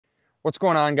What's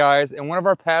going on, guys? In one of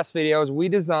our past videos, we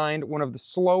designed one of the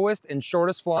slowest and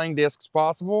shortest flying discs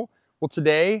possible. Well,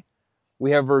 today we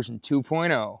have version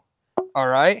 2.0. All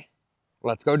right,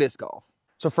 let's go disc golf.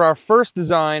 So for our first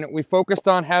design, we focused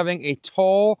on having a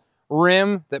tall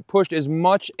rim that pushed as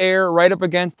much air right up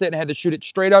against it and had to shoot it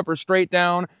straight up or straight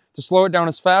down to slow it down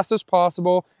as fast as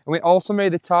possible. And we also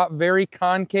made the top very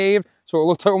concave, so it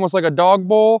looked almost like a dog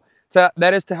bowl.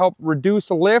 That is to help reduce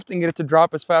the lift and get it to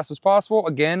drop as fast as possible.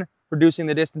 Again, reducing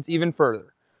the distance even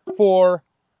further. For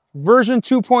version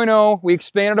 2.0, we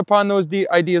expanded upon those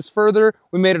ideas further.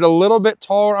 We made it a little bit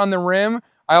taller on the rim.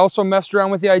 I also messed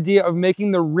around with the idea of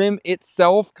making the rim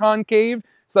itself concave,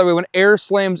 so that way when air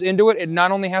slams into it, it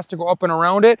not only has to go up and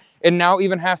around it, it now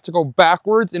even has to go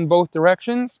backwards in both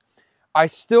directions. I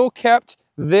still kept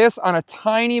this on a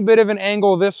tiny bit of an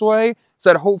angle this way,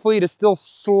 so that hopefully it is still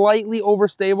slightly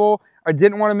overstable. I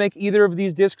didn't want to make either of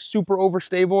these discs super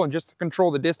overstable and just to control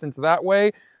the distance that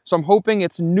way. So I'm hoping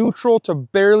it's neutral to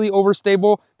barely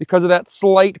overstable because of that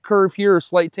slight curve here or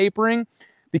slight tapering.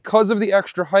 Because of the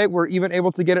extra height, we're even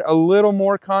able to get it a little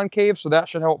more concave, so that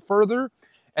should help further.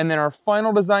 And then our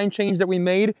final design change that we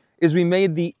made is we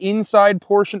made the inside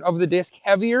portion of the disc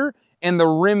heavier and the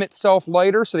rim itself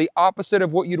lighter, so the opposite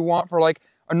of what you'd want for like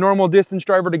a normal distance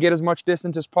driver to get as much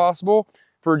distance as possible.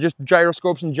 For just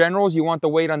gyroscopes in general, you want the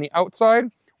weight on the outside.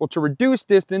 Well, to reduce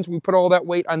distance, we put all that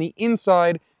weight on the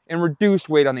inside and reduced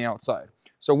weight on the outside.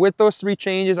 So with those three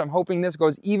changes, I'm hoping this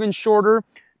goes even shorter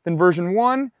than version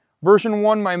 1. Version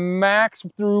 1, my max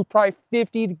through probably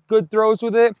 50 good throws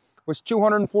with it was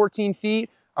 214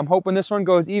 feet. I'm hoping this one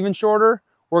goes even shorter.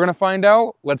 We're gonna find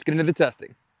out. Let's get into the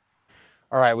testing.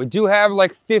 All right, we do have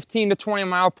like 15 to 20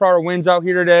 mile per hour winds out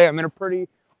here today. I'm in a pretty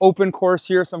open course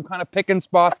here, so I'm kind of picking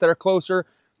spots that are closer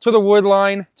to the wood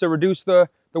line to reduce the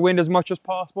wind as much as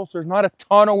possible. So there's not a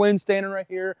ton of wind standing right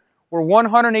here. We're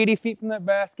 180 feet from that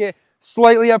basket,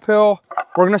 slightly uphill.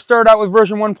 We're gonna start out with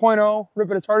version 1.0,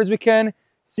 rip it as hard as we can,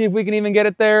 see if we can even get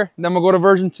it there. And then we'll go to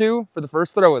version 2 for the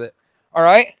first throw with it. All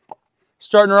right,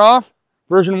 starting her off,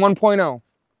 version 1.0.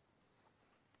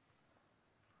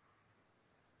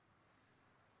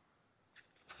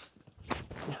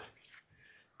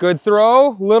 Good throw,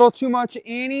 little too much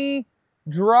Annie,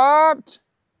 dropped.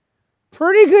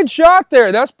 Pretty good shot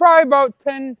there. That's probably about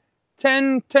 10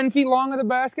 feet long of the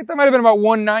basket. That might have been about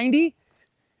 190.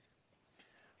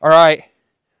 All right,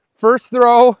 first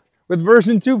throw with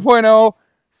version 2.0.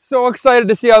 So excited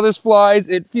to see how this flies.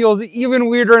 It feels even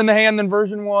weirder in the hand than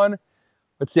version 1.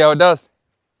 Let's see how it does.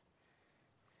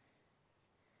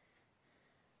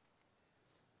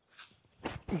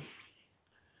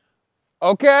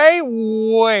 Okay,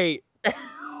 wait.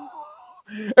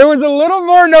 It was a little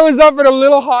more nose up and a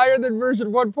little higher than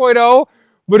version 1.0,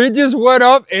 but it just went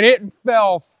up and it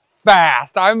fell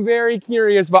fast. I'm very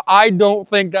curious, but I don't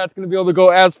think that's going to be able to go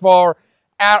as far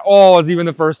at all as even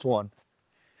the first one.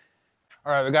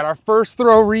 All right, we got our first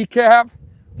throw recap.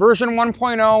 Version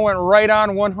 1.0 went right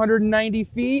on 190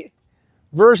 feet.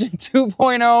 Version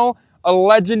 2.0, a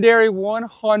legendary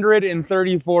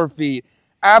 134 feet.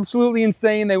 Absolutely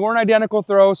insane. They weren't identical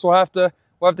throws, so we'll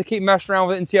have to keep messing around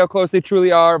with it and see how close they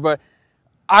truly are. But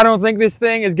I don't think this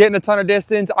thing is getting a ton of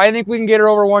distance. I think we can get her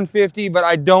over 150, but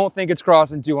I don't think it's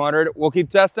crossing 200. We'll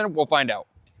keep testing. We'll find out.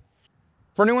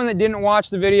 For anyone that didn't watch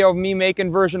the video of me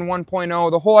making version 1.0,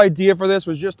 the whole idea for this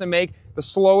was just to make the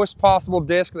slowest possible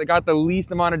disc that got the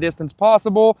least amount of distance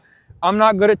possible. I'm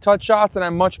not good at touch shots, and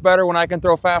I'm much better when I can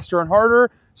throw faster and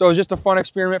harder. So it was just a fun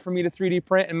experiment for me to 3D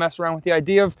print and mess around with the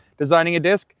idea of designing a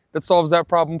disc that solves that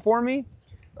problem for me.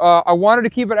 I wanted to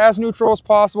keep it as neutral as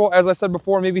possible. As I said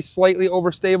before, maybe slightly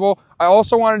overstable. I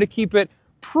also wanted to keep it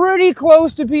pretty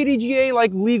close to PDGA,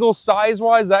 like legal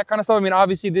size-wise, that kind of stuff. I mean,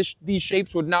 obviously these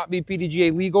shapes would not be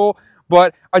PDGA legal,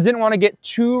 but I didn't want to get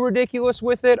too ridiculous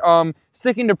with it.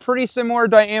 Sticking to pretty similar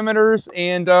diameters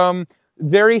and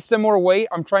very similar weight.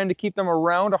 I'm trying to keep them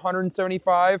around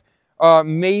 175,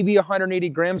 maybe 180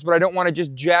 grams, but I don't want to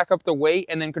just jack up the weight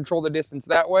and then control the distance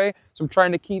that way. So I'm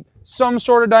trying to keep some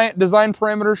sort of design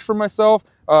parameters for myself.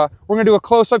 We're going to do a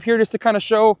close-up here just to kind of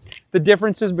show the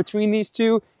differences between these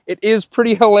two. It is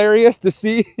pretty hilarious to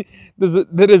see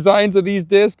the designs of these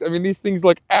discs. I mean, these things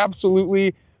look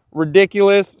absolutely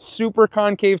ridiculous. Super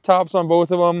concave tops on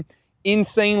both of them.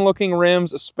 Insane looking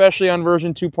rims, especially on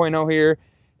version 2.0 here.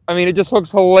 I mean, it just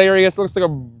looks hilarious. It looks like a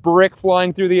brick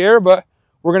flying through the air, but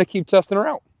we're going to keep testing her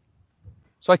out.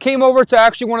 So I came over to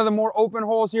actually one of the more open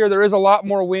holes here. There is a lot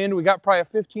more wind. We got probably a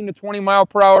 15 to 20 mile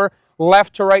per hour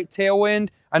left to right tailwind.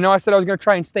 I know I said I was going to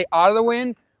try and stay out of the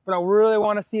wind, but I really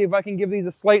want to see if I can give these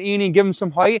a slight Annie and give them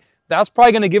some height. That's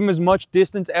probably going to give them as much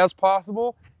distance as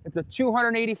possible. It's a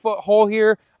 280-foot hole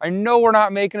here. I know we're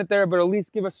not making it there, but at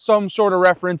least give us some sort of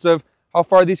reference of how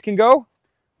far these can go.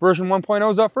 Version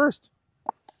 1.0 is up first.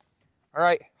 All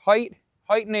right, height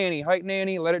and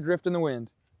ante, let it drift in the wind.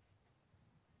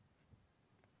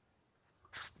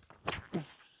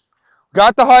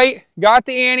 Got the height, got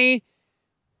the ante.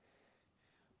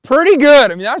 Pretty good.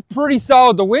 I mean, that's pretty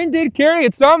solid. The wind did carry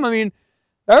it some. I mean,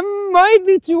 that might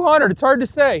be 200. It's hard to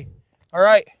say. All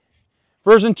right,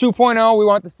 version 2.0, we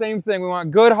want the same thing. We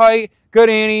want good height, good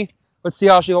ante. Let's see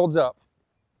how she holds up.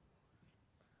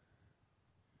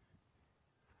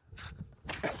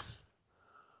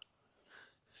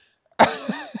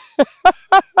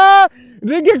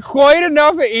 Didn't get quite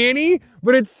enough of ante,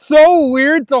 but it's so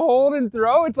weird to hold and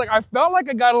throw. It's like I felt like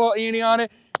I got a little ante on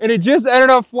it, and it just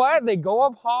ended up flat. They go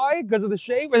up high because of the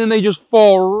shape, and then they just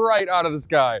fall right out of the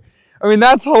sky. I mean,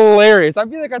 that's hilarious. I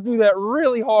feel like I threw that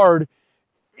really hard,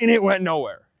 and it went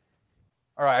nowhere.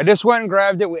 All right, I just went and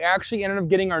grabbed it. We actually ended up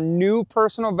getting our new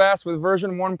personal best with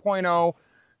version 1.0,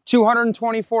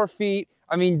 224 feet.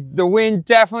 I mean, the wind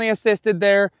definitely assisted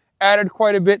there, added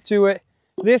quite a bit to it.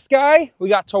 This guy, we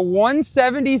got to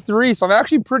 173, so I'm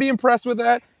actually pretty impressed with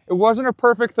that. It wasn't a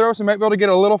perfect throw, so I might be able to get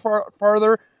a little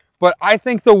farther, but I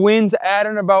think the wind's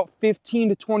adding about 15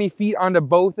 to 20 feet onto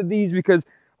both of these because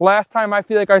last time I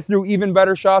feel like I threw even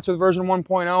better shots with version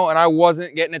 1.0 and I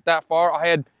wasn't getting it that far. I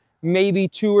had maybe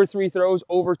 2 or 3 throws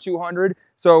over 200,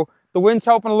 so the wind's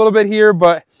helping a little bit here,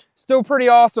 but still pretty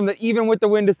awesome that even with the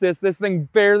wind assist, this thing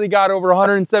barely got over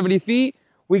 170 feet.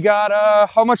 We got,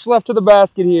 how much left to the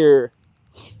basket here?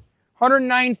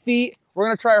 109 feet. We're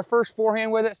going to try our first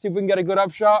forehand with it, see if we can get a good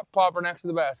upshot, pop her next to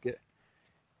the basket.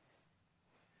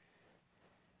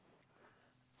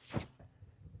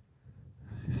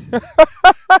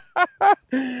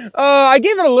 I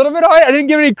gave it a little bit of height. I didn't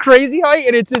give it any crazy height,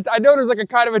 and it's just, I know there's like a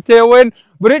kind of a tailwind,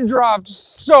 but it dropped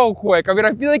so quick. I mean,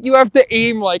 I feel like you have to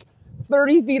aim like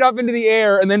 30 feet up into the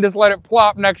air and then just let it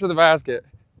plop next to the basket.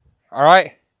 All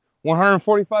right,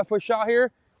 145-foot shot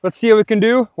here. Let's see what we can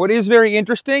do. What is very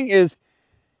interesting is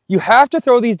you have to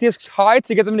throw these discs high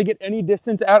to get them to get any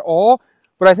distance at all.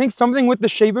 But I think something with the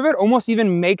shape of it almost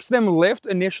even makes them lift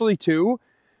initially too.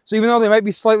 So even though they might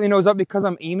be slightly nose up because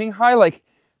I'm aiming high, like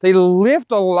they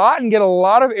lift a lot and get a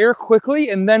lot of air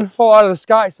quickly and then fall out of the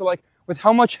sky. So like with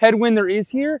how much headwind there is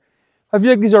here, I feel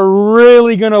like these are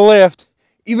really gonna lift,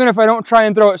 even if I don't try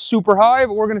and throw it super high,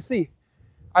 but we're gonna see.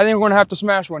 I think we're gonna have to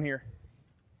smash one here.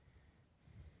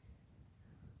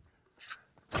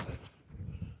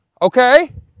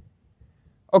 Okay.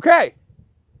 Okay.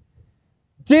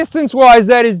 Distance-wise,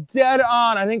 that is dead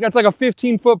on. I think that's like a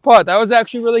 15-foot putt. That was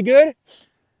actually really good.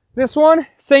 This one,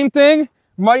 same thing.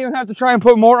 Might even have to try and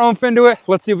put more oomph into it.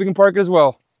 Let's see if we can park it as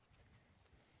well.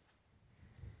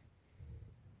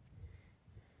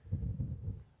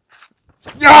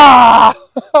 Ah!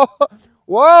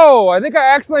 Whoa, I think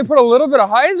I accidentally put a little bit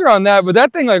of hyzer on that, but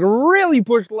that thing like really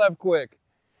pushed left quick.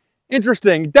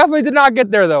 Interesting. Definitely did not get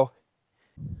there though.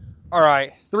 All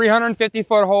right,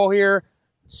 350-foot hole here,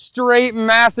 straight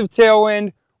massive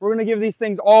tailwind. We're gonna give these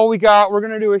things all we got. We're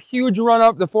gonna do a huge run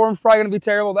up. The form's probably gonna be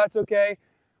terrible, that's okay.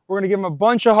 We're gonna give them a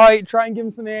bunch of height, try and give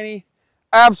them some ante.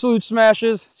 Absolute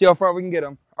smashes, see how far we can get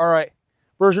them. All right,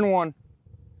 version 1.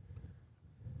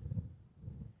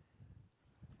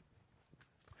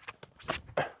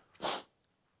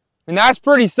 And that's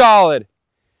pretty solid.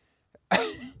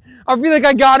 I feel like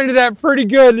I got into that pretty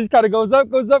good. It kind of goes up,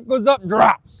 goes up, goes up,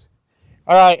 drops.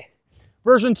 All right,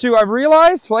 version 2, I've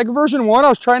realized, like version 1, I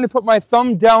was trying to put my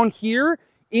thumb down here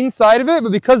inside of it,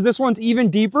 but because this one's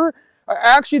even deeper, I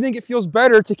actually think it feels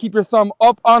better to keep your thumb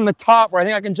up on the top, where I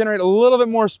think I can generate a little bit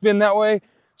more spin that way.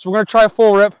 So we're gonna try a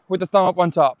full rip with the thumb up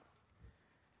on top.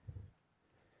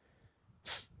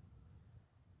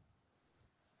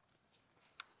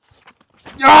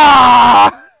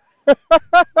 Ah!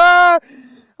 I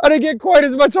didn't get quite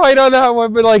as much height on that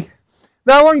one, but like,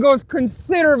 that one goes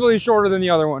considerably shorter than the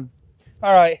other one.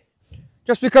 All right,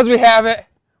 just because we have it,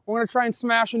 we're gonna try and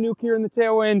smash a nuke here in the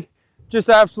tailwind. Just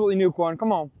absolutely nuke one,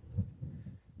 come on.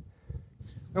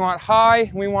 We want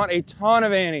high, we want a ton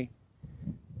of ante.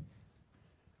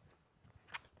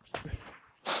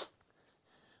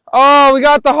 Oh, we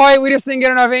got the height, we just didn't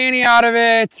get enough ante out of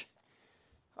it.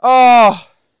 Oh,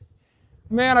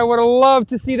 man, I would have loved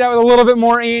to see that with a little bit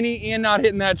more ante and not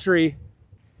hitting that tree.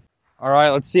 All right,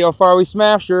 let's see how far we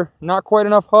smashed her. Not quite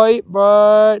enough height,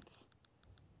 but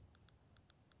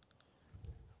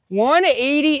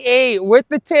 188 with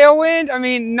the tailwind. I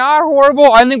mean, not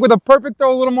horrible. I think with a perfect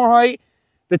throw, a little more height.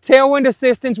 The tailwind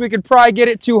assistance, we could probably get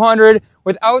it 200.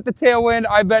 Without the tailwind,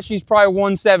 I bet she's probably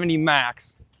 170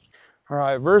 max. All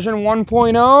right, version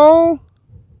 1.0.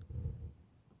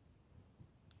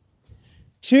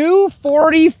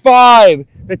 245.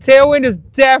 The tailwind is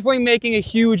definitely making a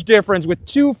huge difference, with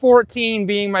 214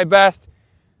 being my best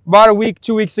about a week,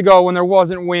 2 weeks ago when there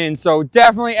wasn't wind. So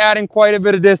definitely adding quite a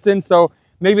bit of distance. So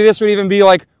maybe this would even be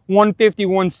like 150,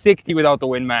 160 without the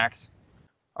wind max.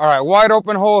 All right, wide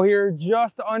open hole here,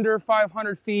 just under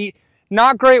 500 feet.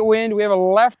 Not great wind. We have a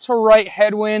left to right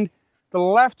headwind. The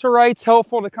left to right's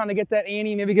helpful to kind of get that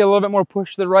ante, maybe get a little bit more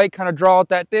push to the right, kind of draw out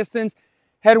that distance.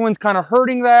 Headwind's kind of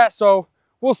hurting that, so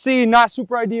we'll see. Not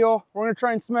super ideal. We're gonna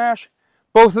try and smash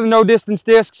both of the no distance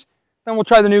discs, then we'll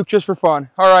try the nuke just for fun.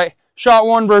 All right, shot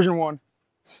one, version one.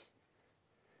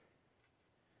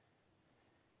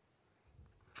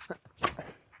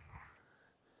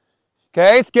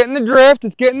 Okay, it's getting the drift,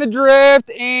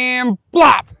 and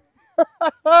blop!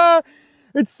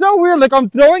 It's so weird, like I'm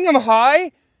throwing them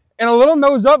high and a little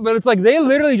nose up, but it's like they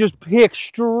literally just pick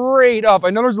straight up. I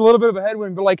know there's a little bit of a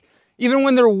headwind, but like even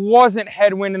when there wasn't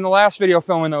headwind in the last video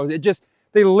filming those,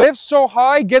 they lift so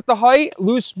high, get the height,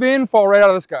 lose spin, fall right out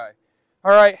of the sky.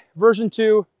 All right, version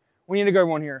two, we need a good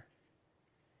one here.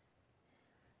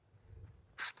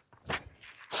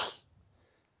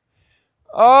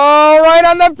 Oh, right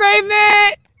on the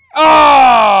pavement!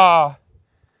 Ah!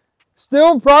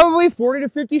 Still probably 40 to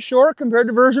 50 short compared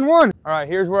to version one. All right,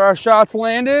 here's where our shots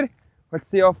landed. Let's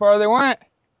see how far they went.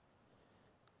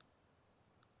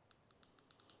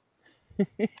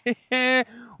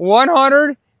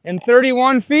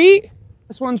 131 feet.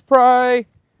 This one's probably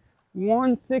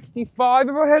 165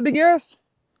 if I had to guess.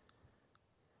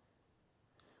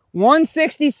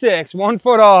 166, 1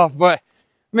 foot off, but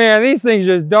man, these things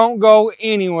just don't go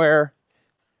anywhere.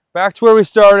 Back to where we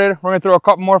started. We're gonna throw a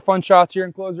couple more fun shots here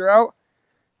and close her out.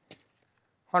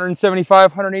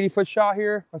 175, 180 foot shot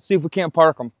here. Let's see if we can't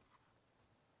park them.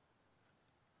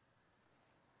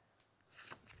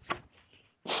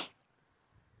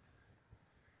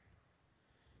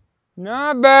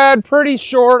 Not bad, pretty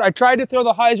short. I tried to throw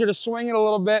the hyzer to swing it a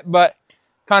little bit, but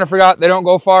kind of forgot they don't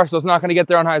go far, so it's not gonna get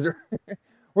there on hyzer.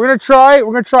 We're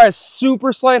gonna try a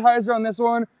super slight hyzer on this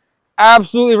one.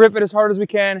 Absolutely rip it as hard as we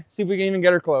can. See if we can even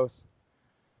get her close.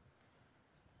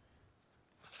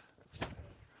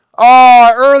 Oh,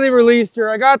 I early released her.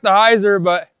 I got the hyzer,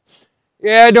 but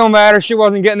yeah, it don't matter. She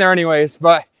wasn't getting there anyways.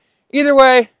 But either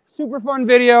way, super fun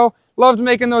video. Loved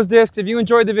making those discs. If you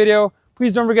enjoyed the video,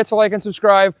 please don't forget to like and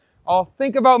subscribe. I'll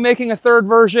think about making a third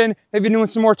version, maybe doing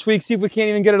some more tweaks, see if we can't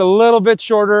even get it a little bit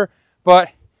shorter. But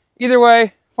either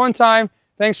way, fun time.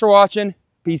 Thanks for watching.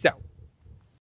 Peace out.